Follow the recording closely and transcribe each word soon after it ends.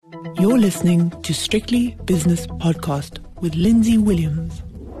You're listening to Strictly Business Podcast with Lindsay Williams.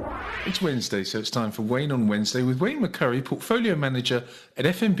 It's Wednesday, so it's time for Wayne on Wednesday with Wayne McCurrie, Portfolio Manager at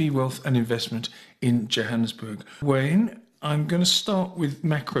FNB Wealth and Investment in Johannesburg. Wayne, I'm going to start with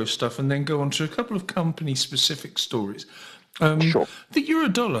macro stuff and then go on to a couple of company-specific stories. Sure. The euro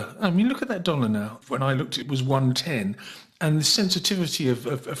dollar, I mean, look at that dollar now. When I looked, it was 110. And the sensitivity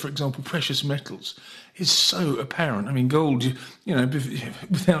of, for example, precious metals is so apparent. I mean, gold,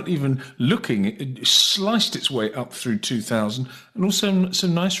 without even looking, it sliced its way up through 2000, and also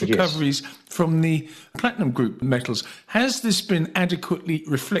some nice recoveries from the platinum group metals. Has this been adequately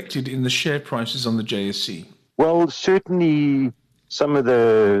reflected in the share prices on the JSE? Well, certainly some of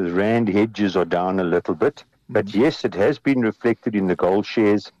the rand hedges are down a little bit, but yes, it has been reflected in the gold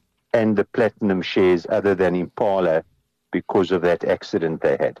shares and the platinum shares other than Impala, because of that accident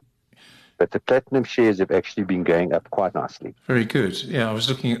they had. But the platinum shares have actually been going up quite nicely. Very good. Yeah, I was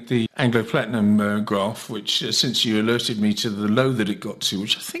looking at the Anglo Platinum graph, which since you alerted me to the low that it got to,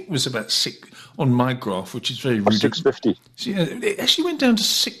 which I think was about 6 on my graph, which is very rude. 650. So, yeah, it actually went down to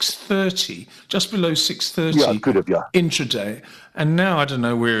 630, just below 630 intraday. And now I don't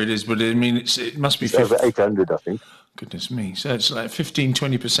know where it is, but I mean, it must be over 800, I think. Goodness me. So it's like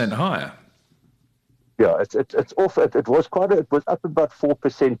 15-20% higher. Yeah, it's off. It was up about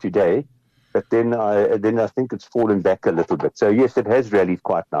 4% today, but then I think it's fallen back a little bit. So yes, it has rallied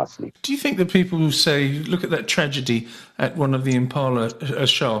quite nicely. Do you think that people who say, look at that tragedy at one of the Impala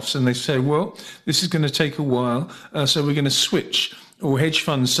shafts, and they say, well, this is going to take a while, so we're going to switch? Or hedge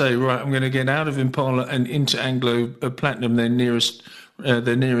funds say, right, I'm going to get out of Impala and into Anglo Platinum, their nearest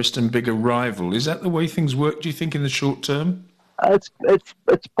and bigger rival. Is that the way things work? Do you think in the short term? It's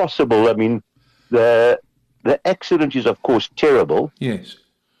possible. I mean, the accident is, of course, terrible. Yes.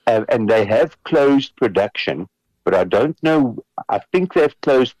 And they have closed production, but I don't know. I think they've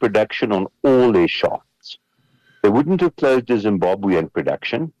closed production on all their shafts. They wouldn't have closed the Zimbabwean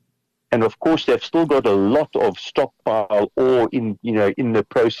production. And, of course, they've still got a lot of stockpile ore in the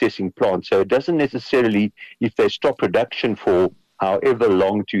processing plant. So it doesn't necessarily, if they stop production for however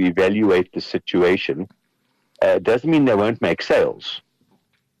long to evaluate the situation, it doesn't mean they won't make sales.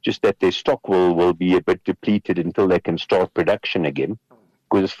 Just that their stock will be a bit depleted until they can start production again.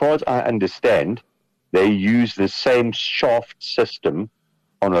 Because as far as I understand, they use the same shaft system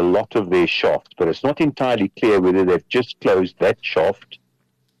on a lot of their shafts. But it's not entirely clear whether they've just closed that shaft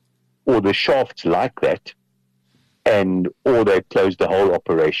or the shafts like that, or they've closed the whole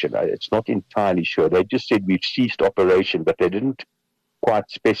operation. It's not entirely sure. They just said we've ceased operation, but they didn't quite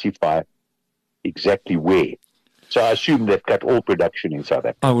specify exactly where. So I assume they've cut all production in South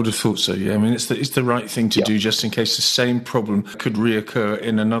Africa. I would have thought so, yeah. I mean, it's the right thing to do, just in case the same problem could reoccur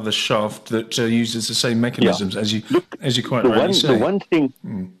in another shaft that uses the same mechanisms, as you quite rightly say. The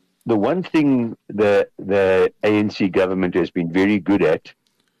one thing the ANC government has been very good at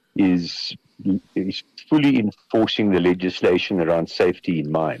is fully enforcing the legislation around safety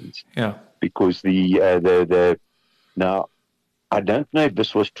in mines. Yeah. Because now, I don't know if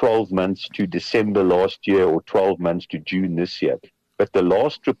this was 12 months to December last year or 12 months to June this year, but the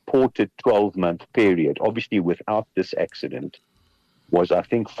last reported 12-month period, obviously without this accident, was, I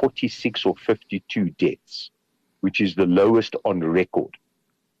think, 46 or 52 deaths, which is the lowest on record.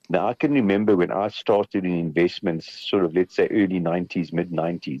 Now, I can remember when I started in investments, sort of, let's say, early 90s,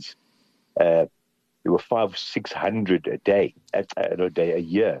 mid-90s, there were 500-600 a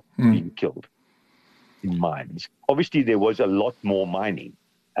year being killed in mines. Obviously, there was a lot more mining,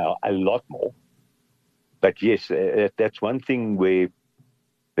 a lot more. But yes, that's one thing where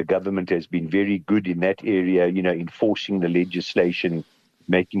the government has been very good in that area, enforcing the legislation,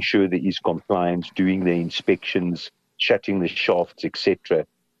 making sure there is compliance, doing the inspections, shutting the shafts, etc.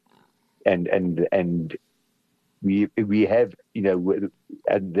 And we have,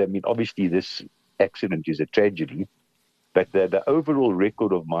 obviously this accident is a tragedy, but the overall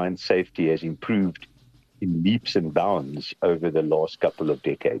record of mine safety has improved in leaps and bounds over the last couple of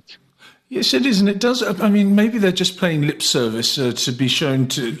decades. Yes, it is, and it does. I mean, maybe they're just playing lip service to be shown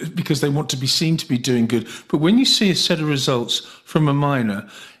because they want to be seen to be doing good. But when you see a set of results from a miner,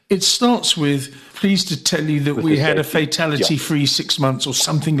 it starts with, pleased to tell you that we had a fatality-free 6 months or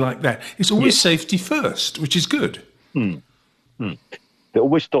something like that. It's always safety first, which is good. They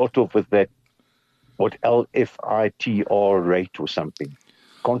always start off with that, what LFITR rate or something.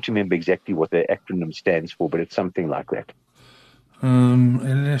 Can't remember exactly what the acronym stands for, but it's something like that.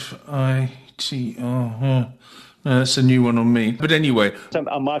 LFITR. That's a new one on me. But anyway.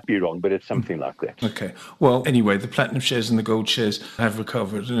 I might be wrong, but it's something like that. Okay. Well, anyway, the platinum shares and the gold shares have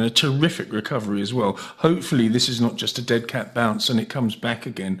recovered, and a terrific recovery as well. Hopefully, this is not just a dead cat bounce and it comes back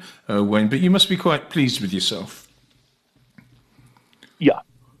again, Wayne. But you must be quite pleased with yourself. Yeah,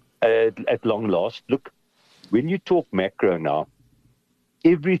 at long last. Look, when you talk macro now,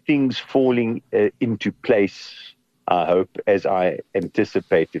 everything's falling into place, I hope, as I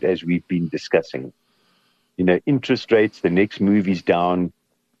anticipated, as we've been discussing. Interest rates, the next move is down.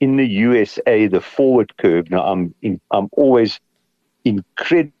 In the USA, the forward curve, now I'm always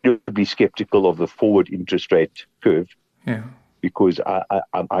incredibly skeptical of the forward interest rate curve, because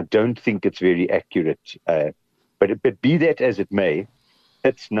I don't think it's very accurate. But be that as it may,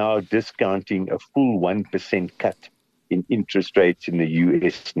 it's now discounting a full 1% cut in interest rates in the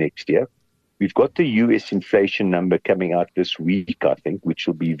US next year. We've got the US inflation number coming out this week, I think, which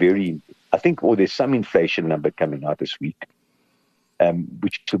will be or there's some inflation number coming out this week,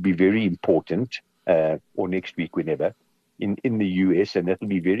 which will be very important, or next week, whenever, in the US. And that will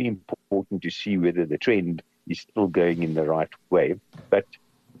be very important to see whether the trend is still going in the right way. But,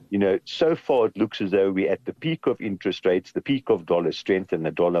 so far it looks as though we're at the peak of interest rates, the peak of dollar strength, and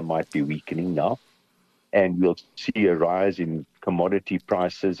the dollar might be weakening now. And we'll see a rise in commodity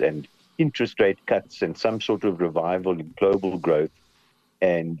prices and interest rate cuts and some sort of revival in global growth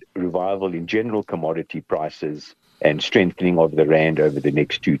and revival in general commodity prices and strengthening of the rand over the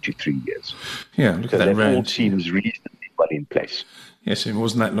next 2 to 3 years. Yeah, look at that rand. That all seems reasonably well in place. Yes, it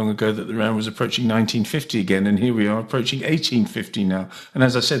wasn't that long ago that the rand was approaching 1950 again, and here we are approaching 1850 now. And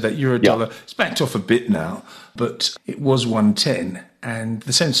as I said, that euro dollar, it's backed off a bit now, but it was 110. And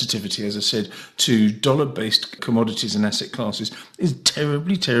the sensitivity, as I said, to dollar-based commodities and asset classes is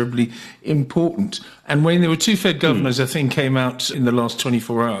terribly, terribly important. And Wayne, there were two Fed governors, I think, came out in the last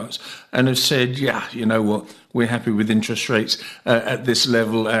 24 hours and have said, yeah, you know what, we're happy with interest rates at this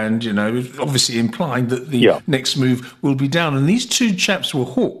level, and, obviously implying that the next move will be down. And these two chaps were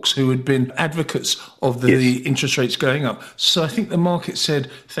hawks who had been advocates of the interest rates going up. So I think the market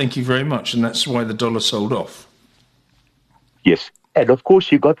said, thank you very much, and that's why the dollar sold off. Yes. And of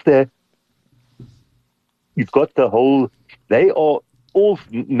course, you've got the whole, they are all,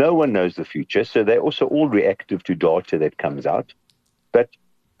 no one knows the future, so they're also all reactive to data that comes out. But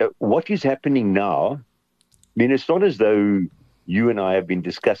what is happening now, I mean, it's not as though you and I have been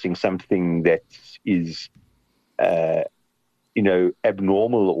discussing something that is,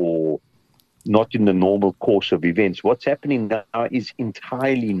 abnormal or not in the normal course of events. What's happening now is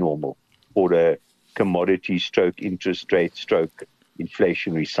entirely normal for a commodity stroke interest rate stroke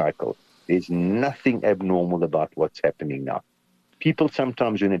inflationary cycle. There's nothing abnormal about what's happening now. People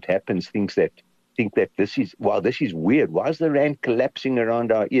sometimes, when it happens, think that this is weird. Why is the rand collapsing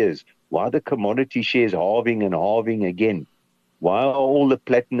around our ears? Why are the commodity shares halving and halving again? Why are all the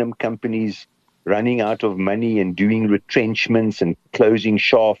platinum companies running out of money and doing retrenchments and closing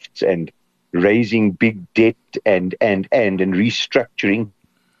shafts and raising big debt and restructuring?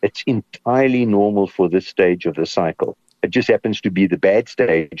 It's entirely normal for this stage of the cycle. It just happens to be the bad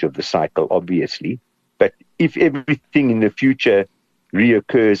stage of the cycle, obviously. But if everything in the future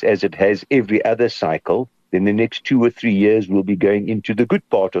reoccurs as it has every other cycle, then the next 2 or 3 years we'll be going into the good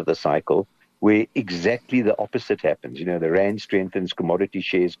part of the cycle, where exactly the opposite happens. The rand strengthens, commodity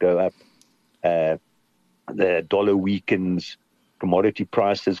shares go up, the dollar weakens, commodity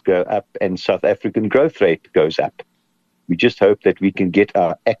prices go up, and South African growth rate goes up. We just hope that we can get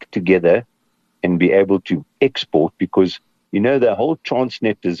our act together and be able to export, because, the whole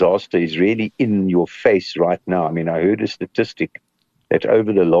Transnet disaster is really in your face right now. I mean, I heard a statistic that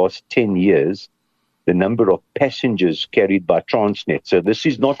over the last 10 years, the number of passengers carried by Transnet, so this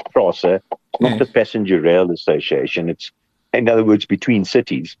is not PRASA, not the Passenger Rail Association, it's, in other words, between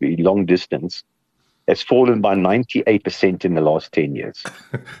cities, long distance, has fallen by 98% in the last 10 years.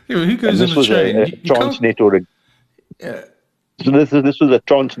 Who goes and this on was train? a Transnet or a... So this was a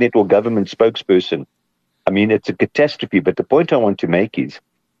Transnet or government spokesperson. I mean, it's a catastrophe, but the point I want to make is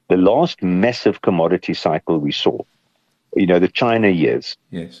the last massive commodity cycle we saw, the China years,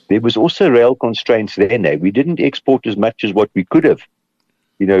 there was also rail constraints then. We didn't export as much as what we could have.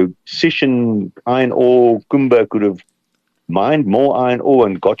 Sishen iron ore, Kumba could have mined more iron ore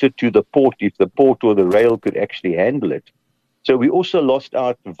and got it to the port if the port or the rail could actually handle it. So we also lost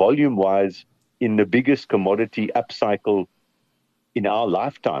out volume-wise in the biggest commodity upcycle in our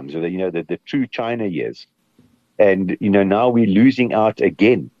lifetimes, the true China years. And, now we're losing out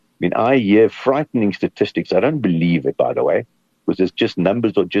again. I mean, I hear frightening statistics. I don't believe it, by the way, because it's just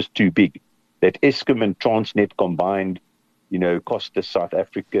numbers are just too big. That Eskom and Transnet combined, cost the South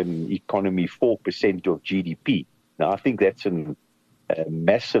African economy 4% of GDP. Now, I think that's a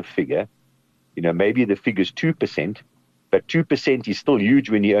massive figure. Maybe the figure's 2%, but 2% is still huge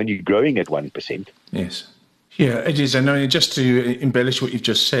when you're only growing at 1%. Yes. Yeah, it is. And I mean, just to embellish what you've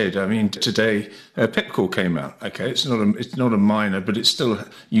just said, I mean, today Pepcor came out. Okay, it's not a minor, but it still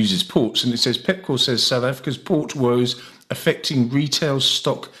uses ports, and it says Pepcor says South Africa's port woes affecting retail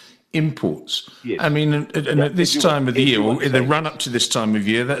stock imports. Yes. I mean, and at this time of the year, or in the run up to this time of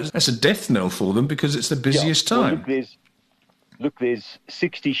year, that's a death knell for them because it's the busiest time. Well, there's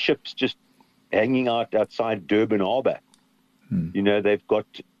 60 ships just hanging out outside Durban Harbour. They've got,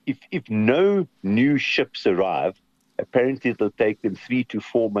 if no new ships arrive, apparently it'll take them 3 to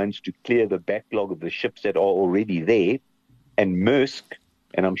 4 months to clear the backlog of the ships that are already there. And Maersk,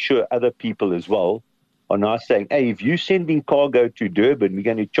 and I'm sure other people as well, are now saying, hey, if you're sending cargo to Durban, we're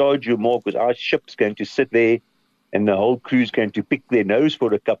going to charge you more because our ship's going to sit there and the whole crew's going to pick their nose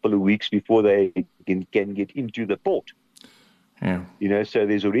for a couple of weeks before they can get into the port. Yeah. So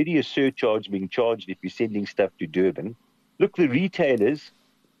there's already a surcharge being charged if you're sending stuff to Durban. Look, the retailers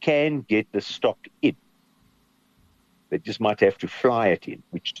can get the stock in. They just might have to fly it in,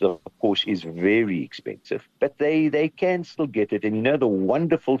 which, of course, is very expensive. But they can still get it. And the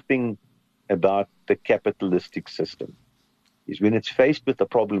wonderful thing about the capitalistic system is when it's faced with a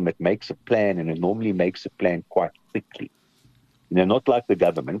problem, it makes a plan, and it normally makes a plan quite quickly. Not like the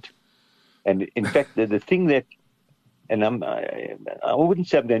government. And, in fact, the thing that, and I wouldn't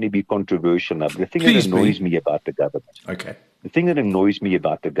say I'm going to be controversial now, but the thing that annoys me about the government. Okay. The thing that annoys me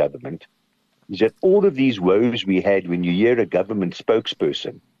about the government is that all of these woes we had when you hear a government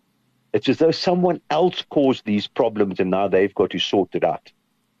spokesperson, it's as though someone else caused these problems and now they've got to sort it out.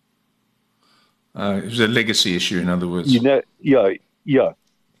 It was a legacy issue, in other words. Yeah.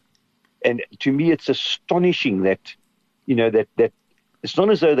 And to me, it's astonishing that, that it's not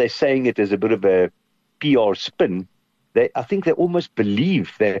as though they're saying it as a bit of a PR spin. I think they almost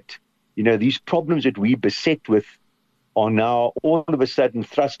believe that, these problems that we beset with are now all of a sudden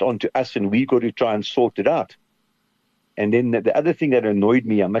thrust onto us and we've got to try and sort it out. And then the other thing that annoyed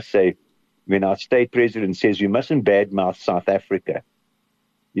me, I must say, when our state president says we mustn't badmouth South Africa,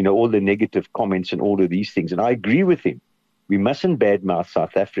 all the negative comments and all of these things. And I agree with him. We mustn't badmouth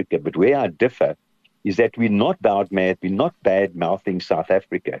South Africa. But where I differ is that we're not bad-mouthing South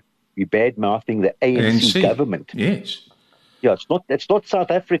Africa. We're bad-mouthing the ANC government. Yes. Yeah, it's not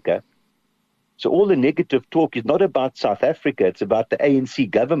South Africa. So all the negative talk is not about South Africa. It's about the ANC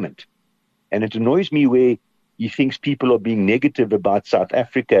government. And it annoys me where he thinks people are being negative about South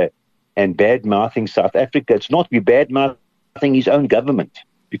Africa and bad-mouthing South Africa. It's not. We're bad-mouthing his own government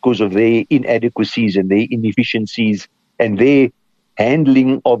because of their inadequacies and their inefficiencies and their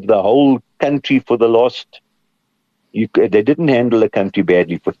handling of the whole country for the last. They didn't handle the country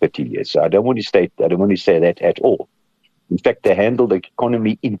badly for 30 years. So I don't want to say that at all. In fact, they handled the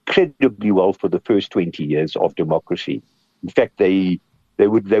economy incredibly well for the first 20 years of democracy. In fact, they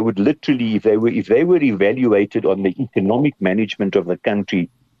would literally, if they were evaluated on the economic management of the country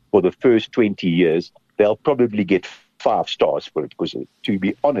for the first 20 years, they'll probably get 5 stars for it, because to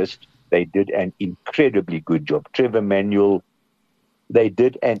be honest, they did an incredibly good job. Trevor Manuel, they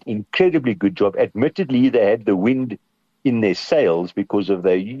did an incredibly good job. Admittedly, they had the wind in their sails because of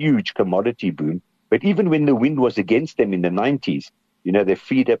the huge commodity boom. But even when the wind was against them in the 90s, they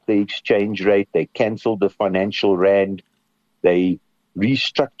freed up the exchange rate, they cancelled the financial rand, they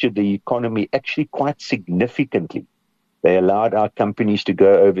restructured the economy actually quite significantly. They allowed our companies to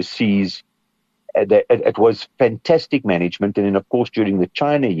go overseas. It was fantastic management. And then, of course, during the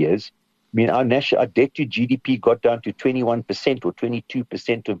China years, our debt to GDP got down to 21% or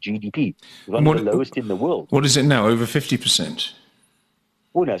 22% of GDP. It was one of the lowest in the world. What is it now? Over 50%?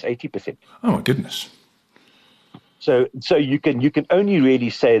 Oh, no, it's 80%. Oh, my goodness. So you can only really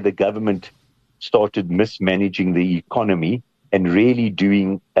say the government started mismanaging the economy and really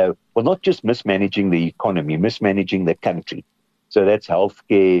doing, not just mismanaging the economy, mismanaging the country. So that's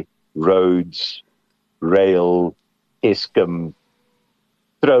healthcare, roads, rail, Eskom,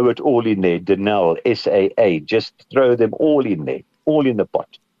 throw it all in there, Denel, SAA, just throw them all in there, all in the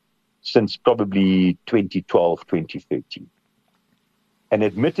pot, since probably 2012, 2013. And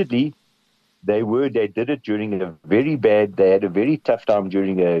admittedly, they did it during they had a very tough time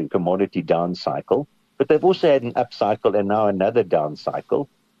during a commodity down cycle, but they've also had an up cycle and now another down cycle.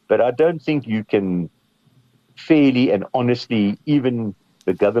 But I don't think you can fairly and honestly, even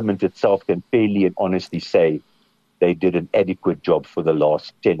the government itself can fairly and honestly say they did an adequate job for the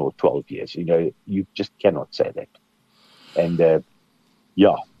last 10 or 12 years. You just cannot say that. And and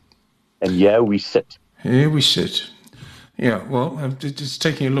here we sit. Here we sit. Yeah, well, it's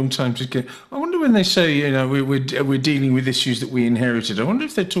taking a long time to get. I wonder when they say, we're dealing with issues that we inherited. I wonder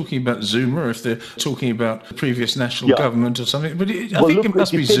if they're talking about Zuma or if they're talking about the previous national government or something. But I think it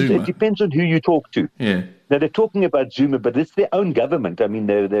must be Zuma. It depends on who you talk to. Yeah. Now, they're talking about Zuma, but it's their own government. I mean,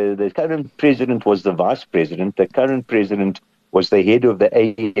 the current president was the vice president. The current president was the head of the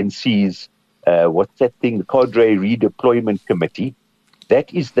ANC's, what's that thing, the Cadre Redeployment Committee.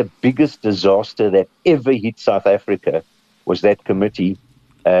 That is the biggest disaster that ever hit South Africa, was that committee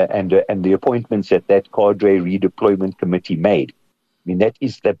and the appointments that Cadre Redeployment Committee made. I mean, that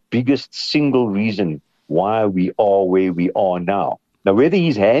is the biggest single reason why we are where we are now. Now, whether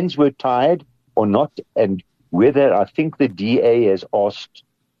his hands were tied or not, and whether I think the DA has asked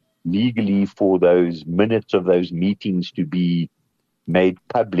legally for those minutes of those meetings to be made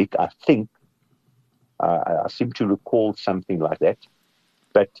public, I think. I seem to recall something like that.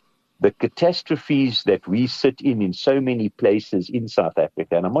 But the catastrophes that we sit in so many places in South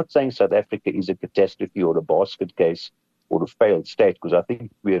Africa, and I'm not saying South Africa is a catastrophe or a basket case or a failed state, because I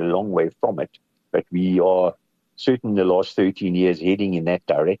think we're a long way from it, but we are certainly in the last 13 years heading in that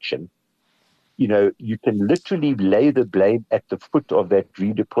direction. You can literally lay the blame at the foot of that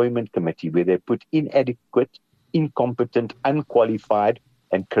redeployment committee, where they put inadequate, incompetent, unqualified,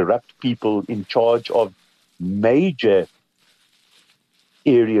 and corrupt people in charge of major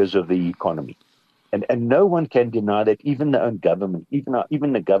areas of the economy. And no one can deny that, even the own government,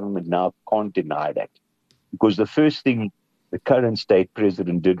 even the government now can't deny that. Because the first thing the current state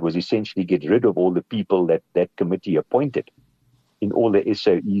president did was essentially get rid of all the people that committee appointed in all the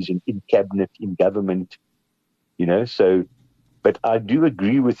SOEs, in cabinet, in government, So, but I do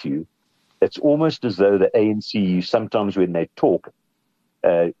agree with you. It's almost as though the ANC, sometimes when they talk,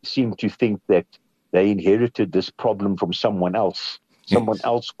 seem to think that they inherited this problem from someone else. Someone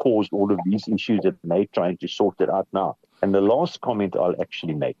else caused all of these issues and they're trying to sort it out now. And the last comment I'll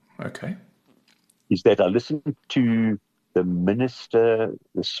actually make is that I listened to the minister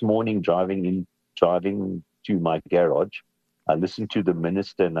this morning driving to my garage. I listened to the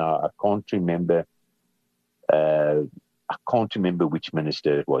minister now. I can't remember which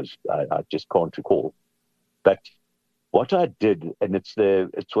minister it was. I just can't recall. But what I did, and it's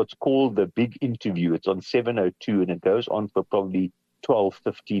what's called the big interview. It's on 7:02 and it goes on for probably 12,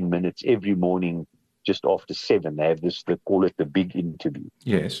 15 minutes every morning just after 7. They have this, they call it the big interview.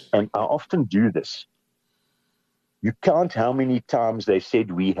 Yes. And I often do this. You count how many times they said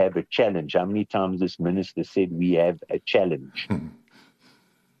we have a challenge, how many times this minister said we have a challenge.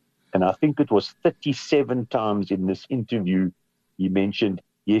 And I think it was 37 times in this interview he mentioned,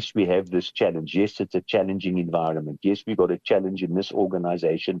 yes, we have this challenge. Yes, it's a challenging environment. Yes, we got a challenge in this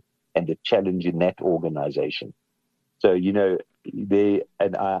organization and a challenge in that organization. So, I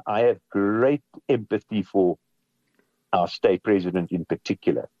have great empathy for our state president in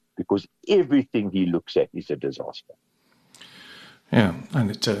particular, because everything he looks at is a disaster. Yeah, and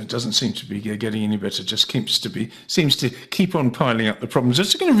it doesn't seem to be getting any better. Just seems to keep on piling up the problems. I'm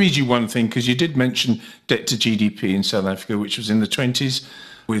just going to read you one thing, because you did mention debt to GDP in South Africa, which was in the 20s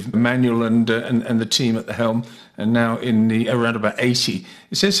with Manuel and the team at the helm, and now in around about 80.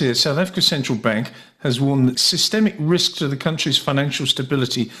 It says here, South Africa's central bank has warned that systemic risk to the country's financial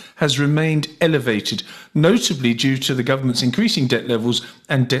stability has remained elevated, notably due to the government's increasing debt levels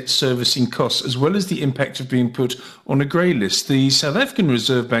and debt servicing costs, as well as the impact of being put on a grey list. The South African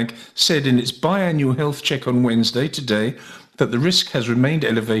Reserve Bank said in its biannual health check on Wednesday, today, that the risk has remained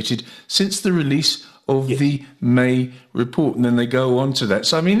elevated since the release of the May report. And then they go on to that.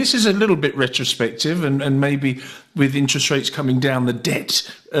 So, I mean, this is a little bit retrospective, and maybe with interest rates coming down, the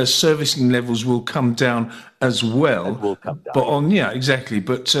debt servicing levels will come down as well. It will come down. But exactly.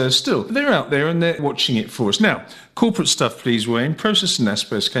 But still, they're out there and they're watching it for us. Now, corporate stuff, please, Wayne. Prosus and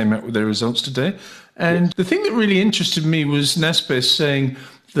Naspers came out with their results today. And the thing that really interested me was Naspers saying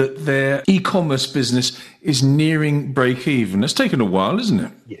that their e-commerce business is nearing break-even. It's taken a while, isn't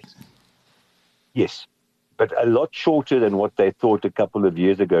it? Yes, but a lot shorter than what they thought a couple of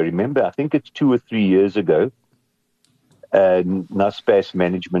years ago. Remember, I think it's 2 or 3 years ago, Naspers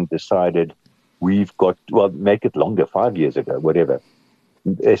management decided make it longer, 5 years ago, whatever.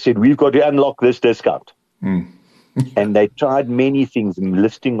 They said, we've got to unlock this discount. And they tried many things,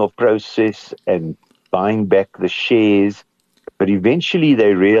 listing of Prosus and buying back the shares. But eventually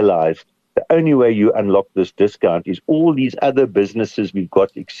they realized the only way you unlock this discount is all these other businesses we've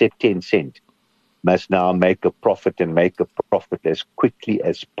got except Tencent must now make a profit, and make a profit as quickly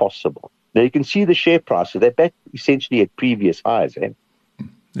as possible. Now you can see the share price. So they're back essentially at previous highs. Yeah,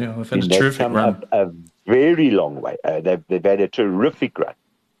 they've had a terrific run. A very long way. They've had a terrific run,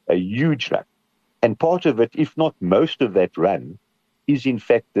 a huge run. And part of it, if not most of that run, is in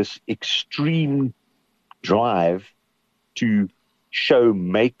fact this extreme drive to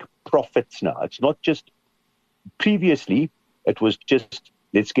make profits now. It's not just previously, it was just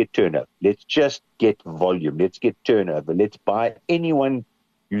let's get turnover, let's just get volume, let's get turnover, let's buy anyone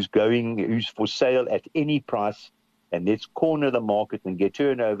who's for sale at any price, and let's corner the market and get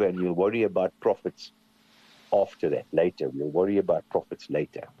turnover, and we'll worry about profits after that, later. We'll worry about profits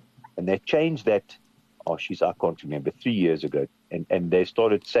later. And they changed that, I can't remember, 3 years ago, and they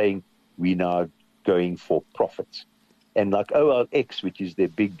started saying we're now going for profits. And like OLX, which is their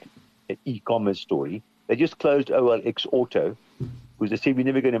big e-commerce story, they just closed OLX Auto because they said we're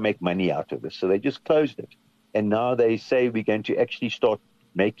never going to make money out of this. So they just closed it. And now they say we're going to actually start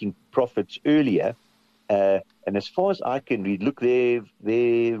making profits earlier. And as far as I can read, look,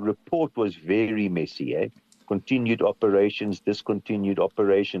 their report was very messy. Continued operations, discontinued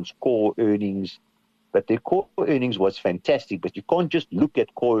operations, core earnings. But their core earnings was fantastic. But you can't just look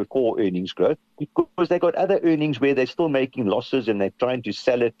at core earnings growth, because they got other earnings where they're still making losses and they're trying to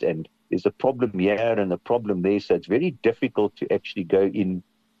sell it, and there's a problem here and a problem there. So it's very difficult to actually go in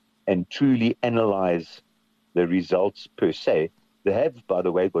and truly analyze the results per se. They have, by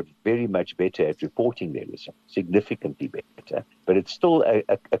the way, got very much better at reporting their results, significantly better. But it's still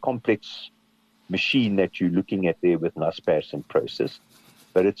a complex machine that you're looking at there with Naspers and Prosus.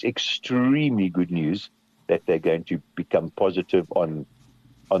 But it's extremely good news that they're going to become positive on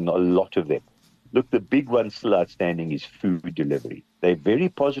a lot of them. Look, the big one still outstanding is food delivery. They're very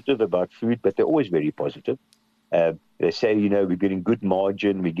positive about food, but they're always very positive. They say, we're getting good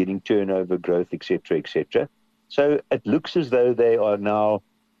margin, we're getting turnover growth, etc., etc. So it looks as though they are now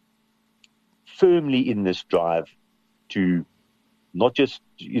firmly in this drive to not just,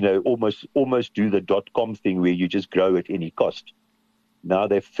 almost do the .com thing where you just grow at any cost. Now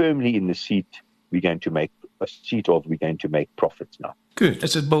they're firmly in the seat. We're going to make profits now. Good.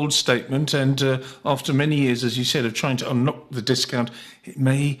 It's a bold statement, and after many years, as you said, of trying to unlock the discount, it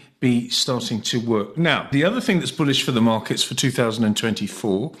may be starting to work. Now, the other thing that's bullish for the markets for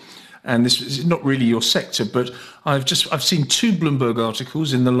 2024, and this is not really your sector, but I've seen 2 Bloomberg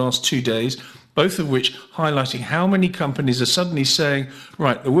articles in the last 2 days, both of which highlighting how many companies are suddenly saying,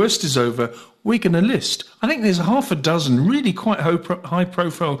 right, the worst is over, we're going to list. I think there's half a dozen really quite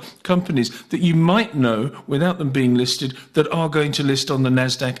high-profile companies that you might know without them being listed that are going to list on the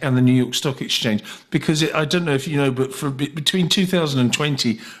NASDAQ and the New York Stock Exchange. Because I don't know if you know, but between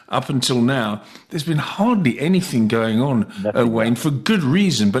 2020 up until now, there's been hardly anything going on, Wayne, for good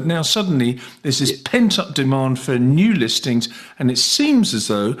reason. But now suddenly there's this pent-up demand for new listings, and it seems as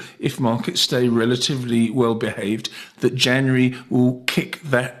though if markets stay relatively well-behaved, that January will kick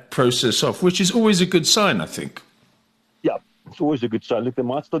that process off, which is always a good sign, I think. Yeah, it's always a good sign. Look, they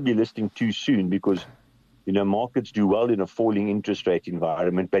might still be listing too soon because, markets do well in a falling interest rate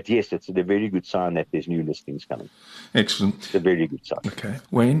environment. But yes, it's a very good sign that there's new listings coming. Excellent. It's a very good sign. Okay.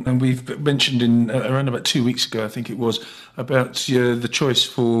 Wayne, and we've mentioned around about 2 weeks ago, I think it was, about the choice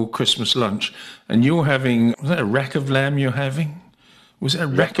for Christmas lunch. And you're having, was that a rack of lamb you're having? Was it a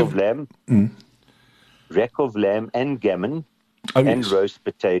rack of lamb? Rack of lamb and gammon. Oh, and yes. Roast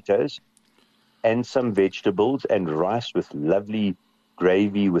potatoes and some vegetables and rice with lovely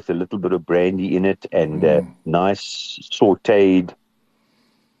gravy with a little bit of brandy in it and nice sautéed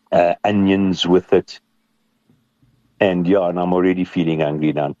onions with it. And I'm already feeling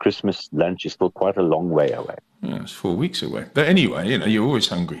hungry now. Christmas lunch is still quite a long way away. Yeah, it's 4 weeks away. But anyway, you're always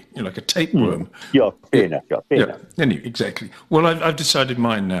hungry. You're like a tapeworm. Yeah, fair enough. Anyway, exactly. Well, I've decided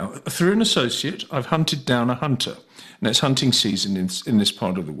mine now. Through an associate, I've hunted down a hunter. And it's hunting season in this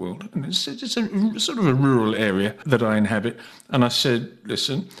part of the world. And it's a sort of a rural area that I inhabit. And I said,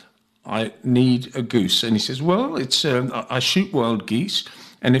 listen, I need a goose. And he says, well, it's I shoot wild geese.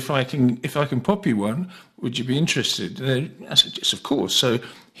 And if I can pop you one, would you be interested? I said, yes, of course. So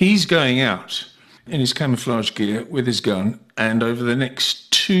he's going out in his camouflage gear with his gun, and over the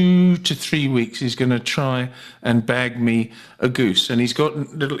next 2 to 3 weeks he's going to try and bag me a goose. And he's got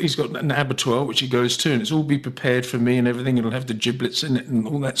an abattoir which he goes to, and it's all be prepared for me and everything. It'll have the giblets in it and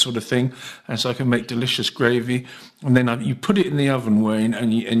all that sort of thing, and so I can make delicious gravy. And then you put it in the oven, Wayne,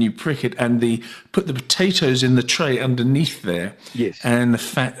 and you prick it, and put the potatoes in the tray underneath there. Yes. And the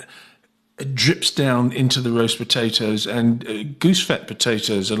fat drips down into the roast potatoes, and goose fat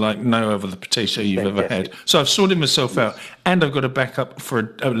potatoes are like no other potato you've ever had. So I've sorted myself out, and I've got a backup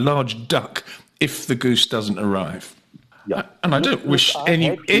for a large duck if the goose doesn't arrive. Yeah. And I don't wish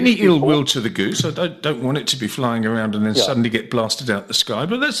any ill will to the goose. I don't want it to be flying around and then suddenly get blasted out the sky.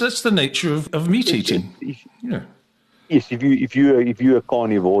 But that's the nature of meat eating. Yes, if you're a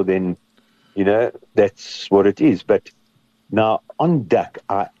carnivore, then that's what it is. But Now, on duck,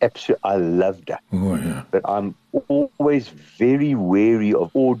 I love duck. Oh, yeah. But I'm always very wary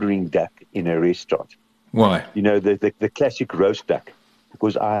of ordering duck in a restaurant. Why? You know, the classic roast duck,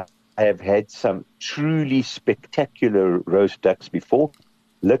 because I have had some truly spectacular roast ducks before.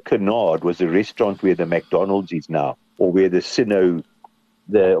 Le Canard was a restaurant where the McDonald's is now, or where the Sino,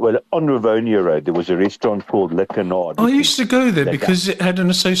 on Rivonia Road, there was a restaurant called Le Canard. I used to go there because it had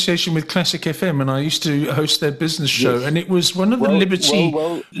an association with Classic FM, and I used to host their business show, Yes. and it was one of the Liberty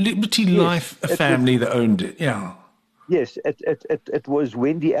yes, Life family that owned it. Yeah. Yes, it was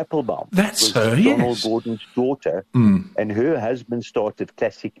Wendy Applebaum. That's it was her, Donald yes. Gordon's daughter, and her husband started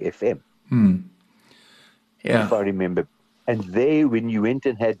Classic FM, Yeah. if I remember. And there, when you went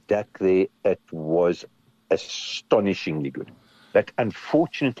and had duck there, it was astonishingly good. But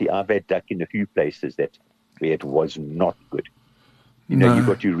unfortunately, I've had duck in a few places where it was not good. You know, you've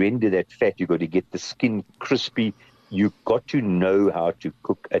got to render that fat. You've got to get the skin crispy. You've got to know how to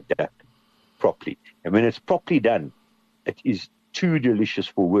cook a duck properly. And when it's properly done, it is too delicious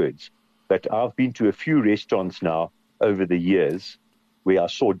for words. But I've been to a few restaurants now over the years where I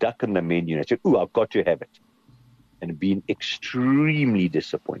saw duck on the menu and I said, I've got to have it. And been extremely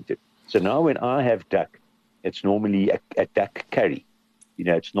disappointed. So now when I have duck, it's normally a duck curry. You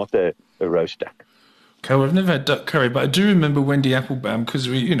know, it's not a roast duck. Okay, well, I've never had duck curry, but I do remember Wendy Applebaum because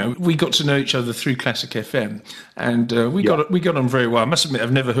we got to know each other through Classic FM, and we got on very well. I must admit,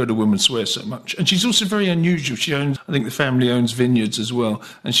 I've never heard a woman swear so much, and she's also very unusual. I think the family owns vineyards as well,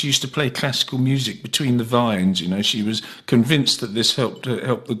 and she used to play classical music between the vines. You know, she was convinced that this helped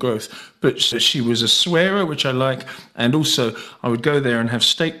the growth, but she was a swearer, which I like, and also I would go there and have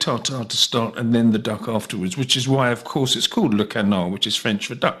steak tartare to start, and then the duck afterwards, which is why, of course, it's called le canard, which is French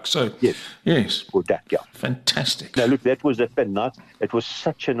for duck. So yes. For duck. Yeah. Fantastic. Now, look, it was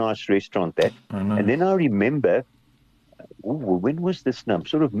such a nice restaurant, that. I know. And then I remember, when was this now?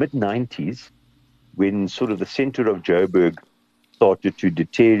 Sort of mid-90s, when sort of the center of Joburg started to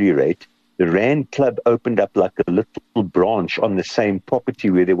deteriorate, the Rand Club opened up like a little branch on the same property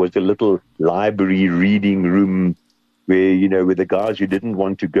where there was a little library reading room where the guys who didn't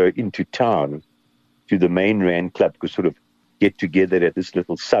want to go into town to the main Rand Club could sort of get together at this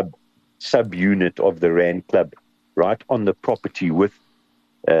little subunit of the Rand Club right on the property with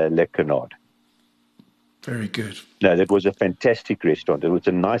Le Canard. Very good. No, that was a fantastic restaurant. It was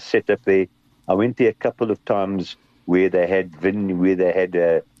a nice setup there. I went there a couple of times where they had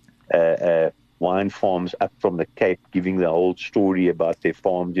wine farms up from the Cape, giving the whole story about their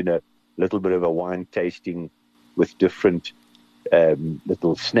farms, a little bit of a wine tasting with different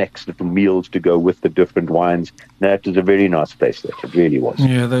little snacks, little meals to go with the different wines. No, it was a very nice place. That it really was.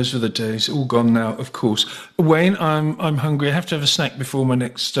 Yeah, those were the days. All gone now, of course. Wayne, I'm hungry. I have to have a snack before my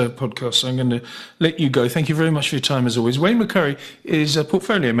next podcast, so I'm going to let you go. Thank you very much for your time, as always. Wayne McCurrie is a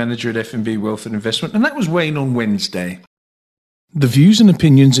portfolio manager at F&B Wealth and Investment, and that was Wayne on Wednesday. The views and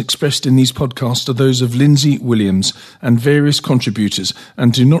opinions expressed in these podcasts are those of Lindsay Williams and various contributors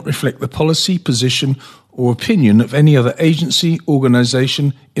and do not reflect the policy, position, or opinion of any other agency,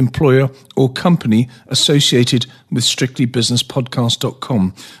 organisation, employer, or company associated with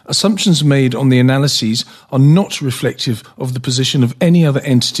strictlybusinesspodcast.com. Assumptions made on the analyses are not reflective of the position of any other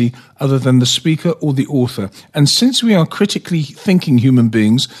entity other than the speaker or the author. And since we are critically thinking human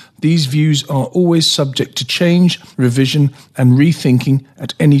beings, these views are always subject to change, revision, and rethinking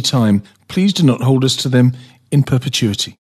at any time. Please do not hold us to them in perpetuity.